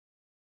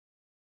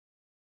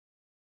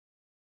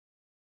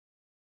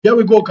Here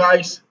we go,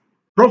 guys.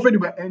 Prophet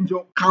Uber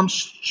Angel comes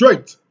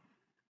straight.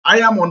 I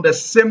am on the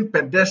same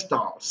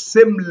pedestal,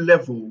 same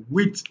level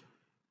with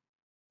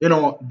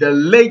the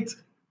late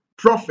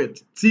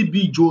prophet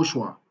TB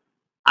Joshua.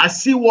 I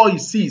see what he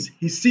sees.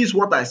 He sees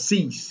what I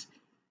sees.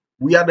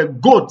 We are the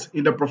goat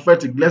in the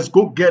prophetic. Let's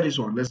go get this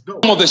one. Let's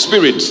go. Of the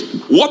spirit,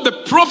 what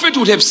the prophet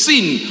would have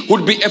seen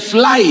would be a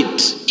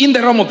flight in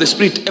the realm of the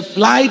spirit, a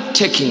flight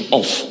taking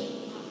off.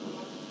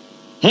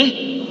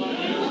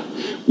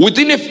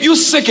 Within a few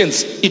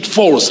seconds, it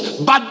falls.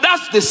 But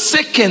that's the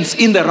seconds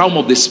in the realm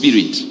of the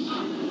spirit.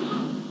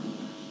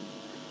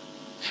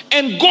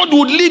 And God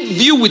would lead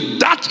you with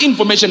that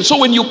information. So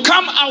when you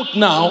come out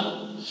now,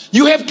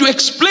 you have to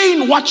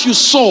explain what you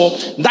saw,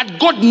 that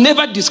God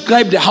never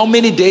described how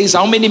many days,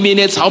 how many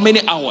minutes, how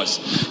many hours.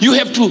 You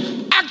have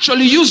to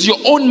actually use your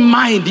own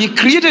mind. He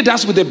created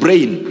us with a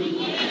brain.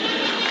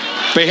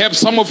 Perhaps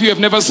some of you have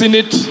never seen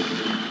it.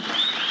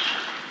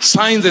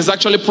 Science has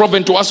actually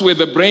proven to us with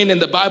the brain,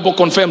 and the Bible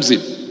confirms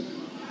it.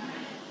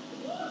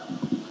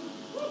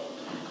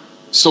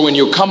 So when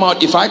you come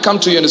out, if I come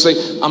to you and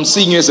say, I'm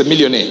seeing you as a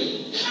millionaire,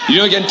 you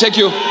know, I can take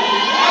you.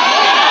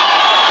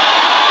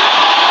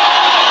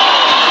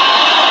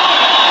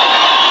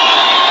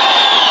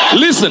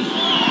 Listen,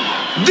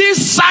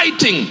 this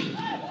sighting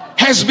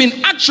has been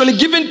actually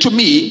given to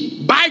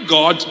me by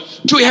God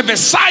to have a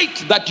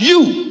sight that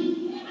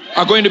you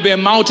are going to be a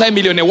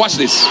multi-millionaire. Watch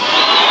this.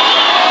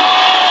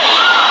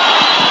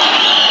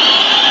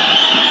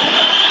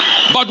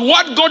 But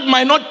what God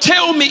might not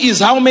tell me is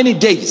how many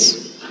days.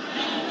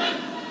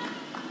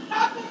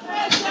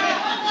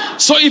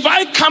 So if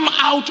I come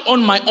out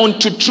on my own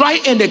to try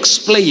and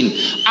explain,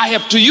 I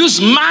have to use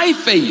my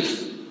faith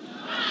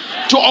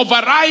to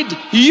override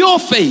your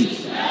faith,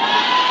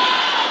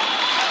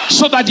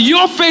 so that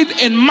your faith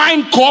and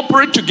mine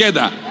cooperate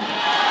together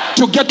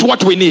to get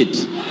what we need.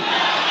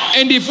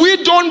 And if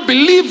we don't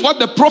believe what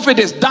the prophet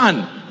has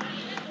done,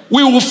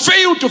 we will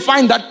fail to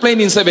find that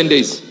plane in 7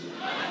 days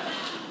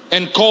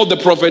and call the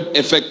prophet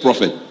a fake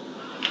prophet.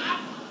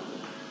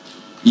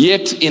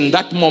 Yet in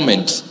that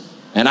moment,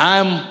 and I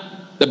am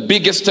the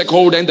biggest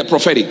stakeholder in the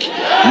prophetic,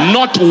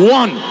 not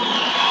one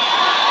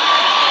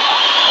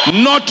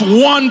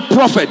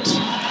prophet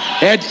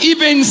had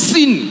even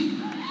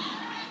seen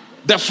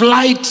the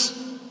flight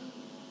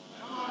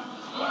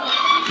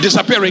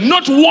disappearing.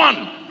 Not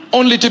one.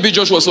 Only TB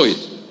Joshua saw it.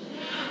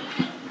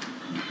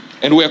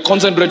 And we are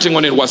concentrating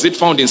on it. Was it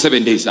found in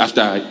 7 days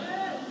after?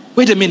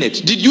 Wait a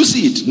minute. Did you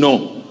see it?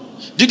 No.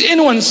 Did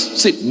anyone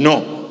see it?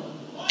 No.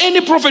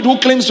 Any prophet who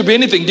claims to be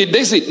anything, did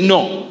they see it?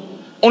 No.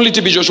 Only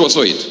TB Joshua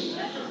saw it.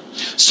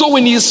 So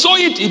when he saw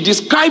it, he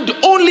described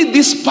only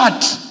this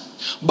part.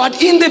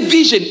 But in the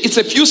vision, it's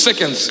a few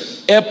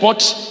seconds.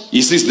 Airport,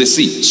 he sees the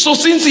sea. So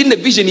since in the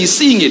vision he's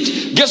seeing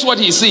it, guess what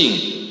he's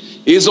seeing?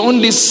 He's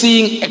only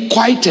seeing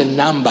quite a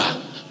number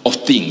of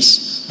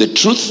things. The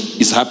truth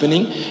is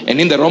happening, and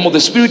in the realm of the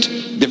spirit,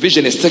 the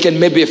vision is taken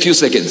maybe a few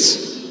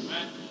seconds.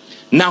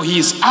 Now he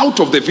is out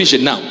of the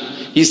vision now.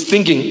 He's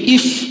thinking,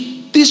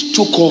 if this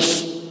took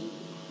off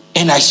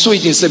and I saw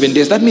it in 7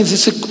 days, that means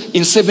it's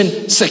in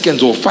 7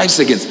 seconds or 5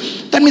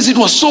 seconds. That means it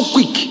was so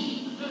quick.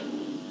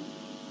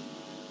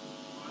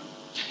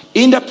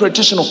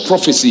 Interpretation of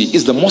prophecy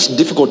is the most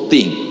difficult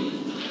thing.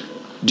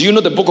 Do you know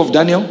the book of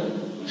Daniel?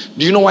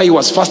 Do you know why he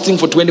was fasting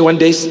for 21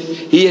 days?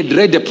 He had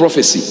read the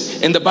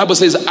prophecy, and the Bible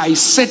says, I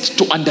set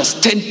to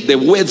understand the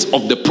words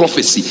of the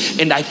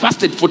prophecy, and I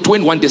fasted for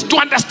 21 days to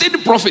understand the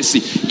prophecy.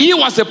 He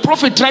was a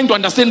prophet trying to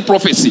understand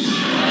prophecy.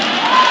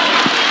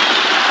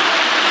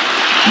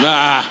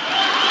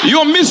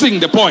 You're missing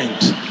the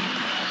point.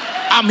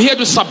 I'm here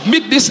to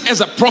submit this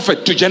as a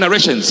prophet to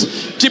generations.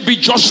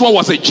 TB Joshua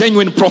was a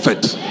genuine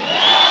prophet.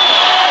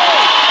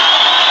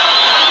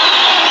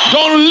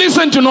 Don't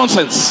listen to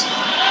nonsense.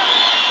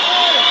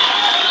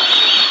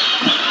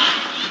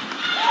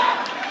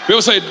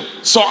 People say,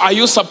 so are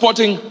you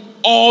supporting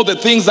all the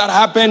things that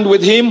happened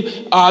with him?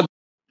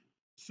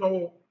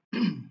 So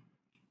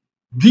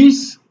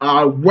these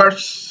are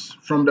words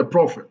from the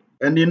prophet.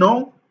 And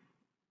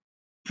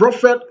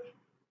Prophet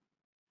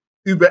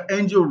Uber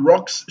Angel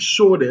rocks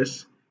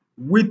shoulders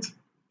with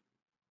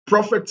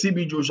Prophet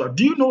TB Joshua.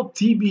 Do you know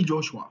TB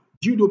Joshua?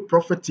 Do you know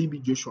Prophet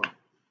TB Joshua?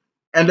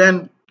 And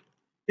then,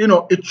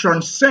 it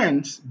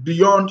transcends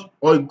beyond,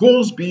 or it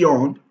goes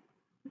beyond.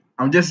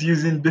 I'm just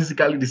using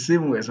basically the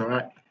same words, all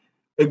right?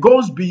 It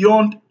goes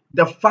beyond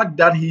the fact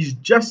that he's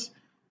just,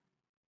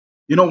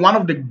 one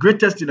of the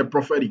greatest in the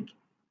prophetic.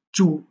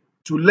 To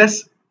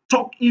let's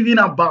talk even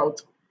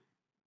about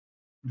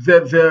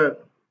the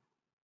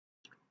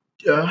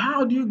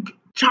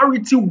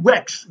charity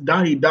works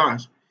that he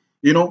does.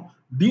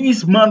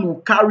 This man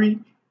will carry,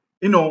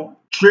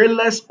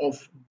 trailers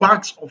of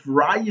bags of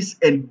rice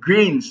and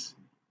grains.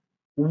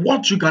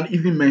 What you can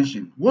even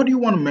mention. What do you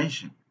want to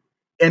mention?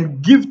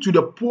 And give to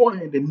the poor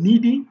and the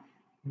needy.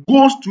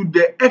 Goes to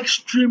the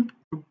extreme,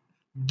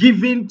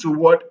 giving to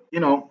what,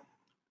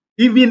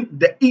 even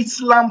the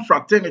Islam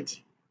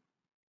fraternity.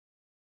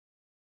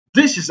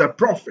 This is a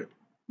prophet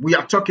we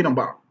are talking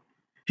about.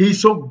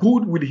 He's so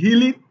good with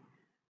healing.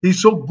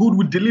 He's so good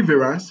with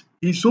deliverance.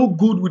 He's so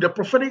good with the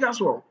prophetic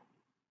as well.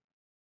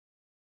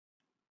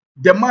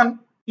 The man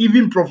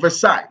even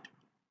prophesied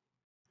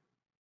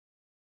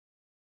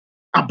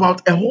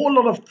about a whole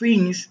lot of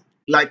things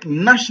like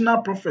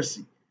national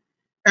prophecy.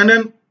 And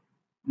then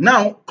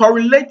now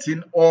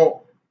correlating,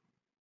 or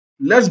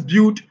let's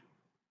build,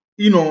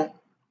 you know,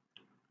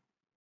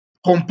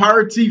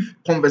 comparative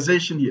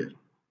conversation here.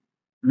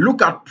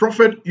 Look at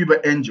Prophet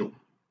Uebert Angel,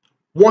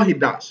 what he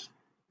does.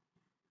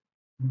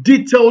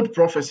 Detailed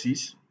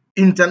prophecies,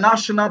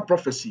 international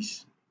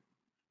prophecies,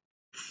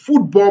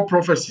 football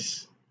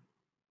prophecies.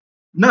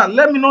 Now,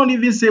 let me not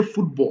even say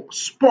football,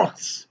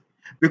 sports,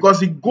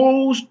 because it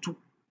goes to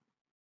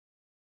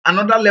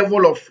another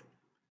level of,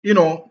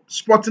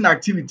 sporting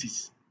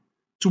activities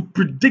to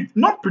predict,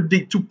 not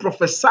predict, to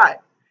prophesy.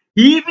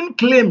 He even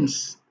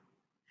claims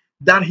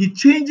that he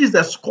changes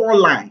the score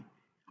line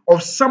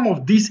of some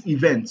of these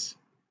events.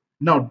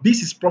 Now,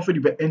 this is Prophet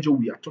Uebert Angel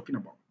we are talking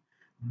about.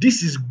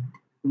 This is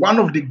one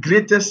of the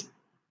greatest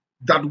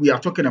that we are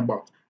talking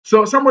about.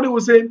 So somebody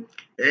will say,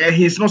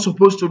 he's not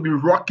supposed to be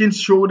rocking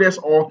shoulders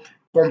or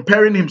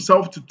comparing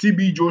himself to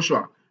TB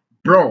Joshua.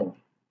 Bro,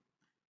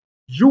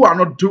 you are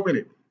not doing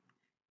it.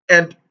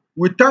 And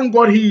we thank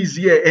God he is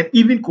here and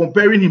even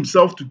comparing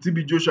himself to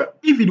TB Joshua.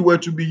 If it were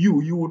to be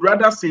you would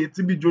rather say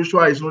TB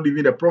Joshua is not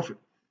even a prophet.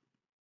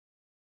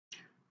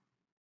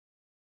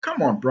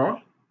 Come on,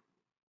 bro.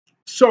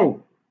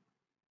 So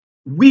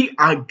we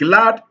are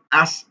glad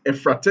as a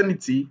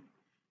fraternity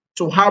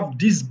to have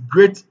these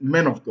great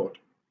men of God.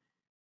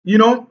 You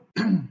know,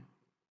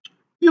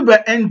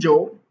 Uebert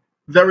Angel,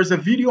 there is a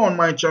video on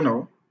my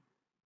channel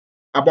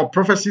about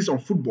prophecies on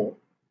football.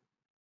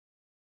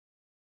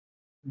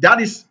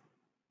 That is,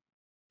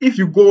 if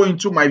you go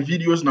into my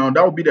videos now,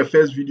 that will be the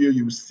first video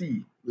you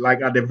see,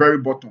 like at the very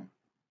bottom.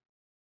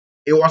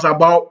 It was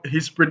about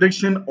his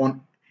prediction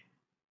on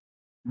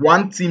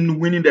one team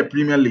winning the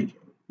Premier League,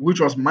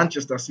 which was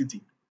Manchester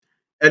City.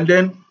 And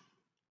then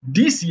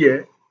this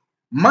year,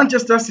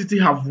 Manchester City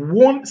have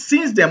won,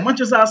 since then,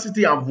 Manchester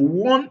City have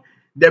won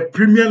the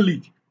Premier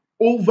League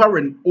over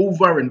and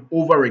over and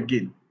over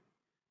again.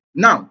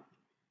 Now,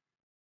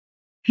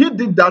 he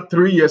did that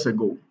 3 years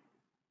ago.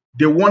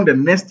 They won the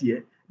next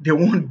year. They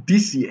won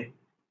this year.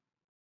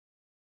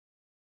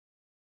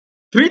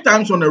 3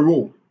 times on a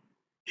row.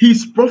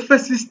 His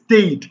prophecy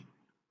stayed.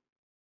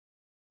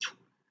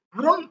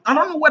 I don't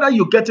know whether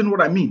you're getting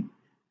what I mean.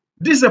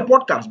 This is a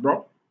podcast,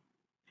 bro.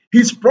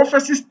 His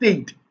prophecy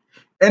stayed.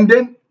 And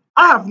then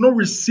I have not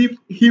received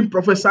him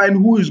prophesying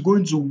who is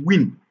going to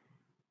win.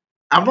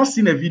 I've not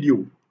seen a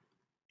video.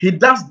 He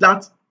does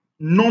that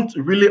not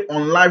really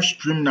on live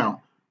stream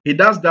now. He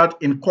does that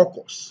in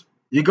caucus.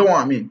 You get what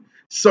I mean?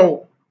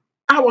 So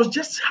I was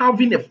just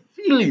having a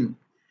feeling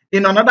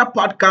in another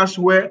podcast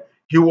where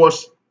he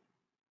was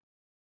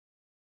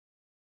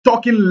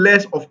talking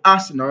less of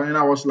Arsenal, and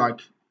I was like,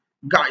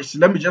 guys,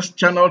 let me just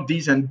channel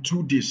this and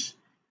do this.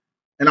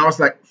 And I was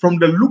like, from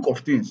the look of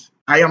things,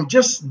 I am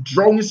just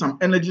drawing some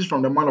energies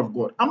from the man of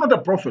God. I'm not a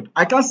prophet.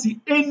 I can't see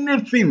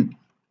anything.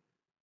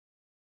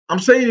 I'm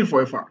saying it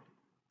for a fact.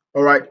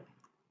 All right.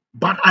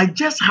 But I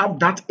just have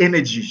that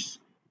energies.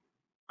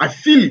 I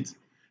feel it.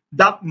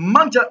 That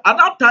Manchester, at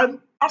that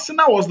time,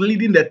 Arsenal was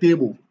leading the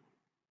table.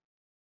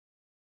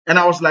 And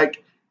I was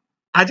like,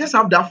 I just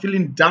have that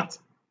feeling that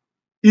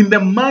in the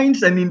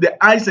minds and in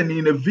the eyes and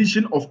in the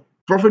vision of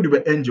Prophet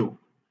Uebert Angel,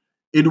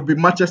 it will be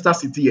Manchester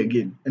City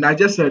again. And I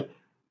just said,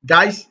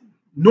 guys,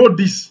 know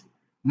this.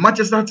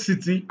 Manchester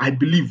City, I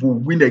believe, will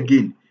win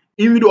again.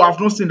 Even though I've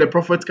not seen the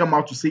prophet come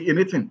out to say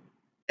anything.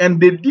 And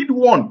they did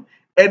one.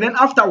 And then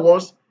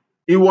afterwards,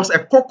 it was a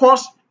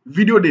caucus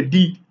video they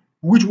did,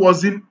 which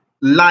wasn't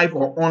live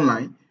or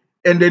online.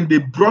 And then they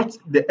brought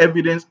the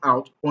evidence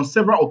out on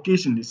several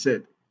occasions. They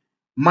said,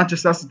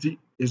 Manchester City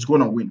is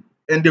going to win.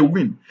 And they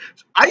win.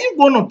 So are you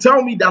going to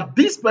tell me that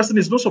this person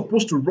is not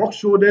supposed to rock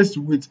shoulders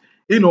with,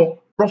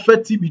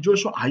 Prophet TB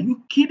Joshua? Are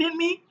you kidding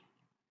me?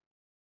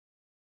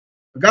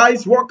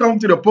 Guys, welcome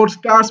to the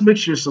podcast. Make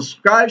sure you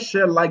subscribe,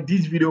 share, like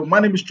this video.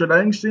 My name is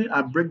Trader.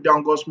 I break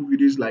down gospel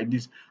videos like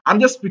this. I'm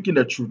just speaking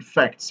the truth.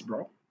 Facts,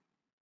 bro.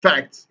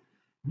 Facts.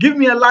 Give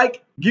me a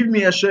like. Give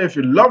me a share if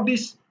you love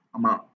this. I'm out.